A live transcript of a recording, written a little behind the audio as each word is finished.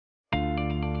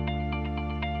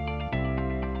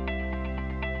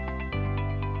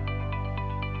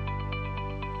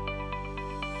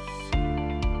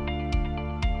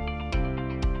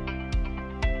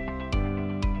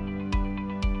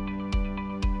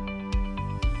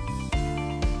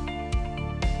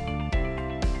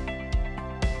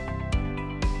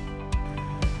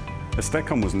A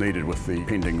STATCOM was needed with the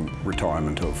pending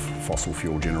retirement of fossil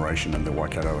fuel generation in the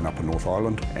Waikato and Upper North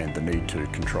Island and the need to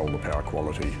control the power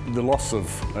quality. The loss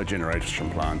of a generation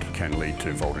plant can lead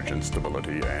to voltage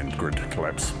instability and grid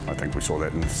collapse. I think we saw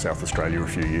that in South Australia a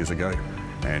few years ago.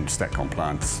 And STATCOM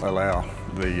plants allow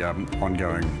the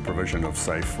ongoing provision of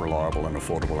safe, reliable and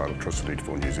affordable electricity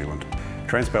for New Zealand.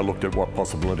 Transpower looked at what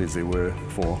possibilities there were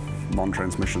for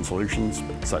non-transmission solutions,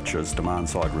 such as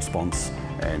demand-side response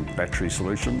and battery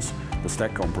solutions. The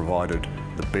STATCOM provided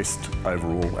the best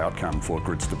overall outcome for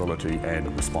grid stability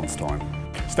and response time.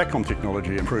 STATCOM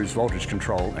technology improves voltage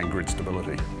control and grid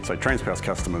stability, so Transpower's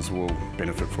customers will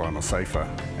benefit from a safer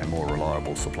and more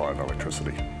reliable supply of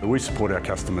electricity. We support our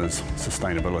customers'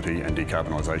 sustainability and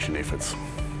decarbonisation efforts.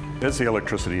 As the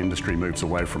electricity industry moves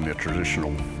away from their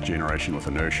traditional generation with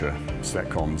inertia,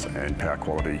 STATCOMs and power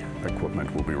quality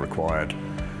equipment will be required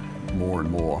more and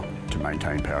more to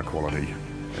maintain power quality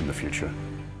in the future.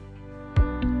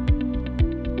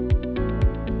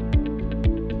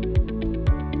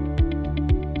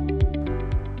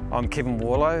 I'm Kevin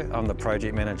Warlow, I'm the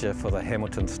project manager for the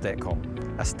Hamilton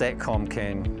STATCOM. A STATCOM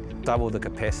can double the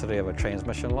capacity of a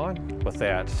transmission line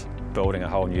without building a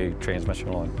whole new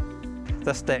transmission line.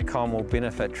 This STATCOM will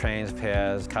benefit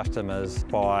Transpower's customers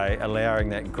by allowing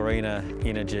that greener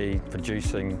energy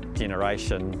producing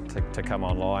generation to come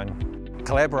online.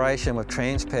 Collaboration with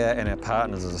Transpower and our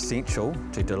partners is essential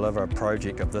to deliver a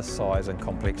project of this size and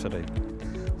complexity.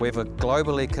 We have a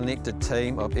globally connected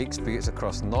team of experts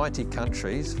across 90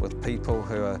 countries with people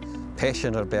who are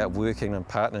passionate about working in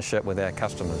partnership with our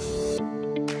customers.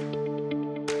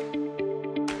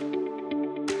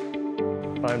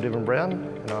 I'm Devon Brown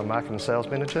and I'm Marketing Sales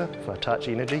Manager for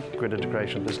Hitachi Energy Grid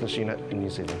Integration Business Unit in New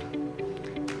Zealand.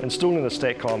 Installing the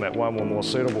STATCOM at one or more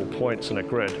suitable points in a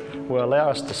grid will allow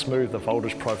us to smooth the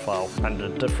voltage profile under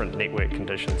different network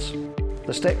conditions.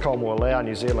 The STATCOM will allow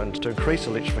New Zealand to increase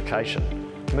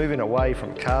electrification, moving away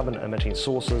from carbon-emitting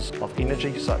sources of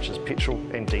energy such as petrol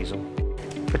and diesel.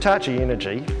 Hitachi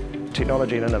Energy,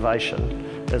 Technology and Innovation,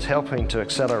 is helping to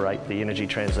accelerate the energy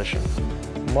transition.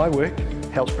 My work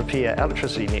helps prepare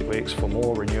electricity networks for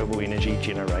more renewable energy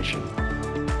generation.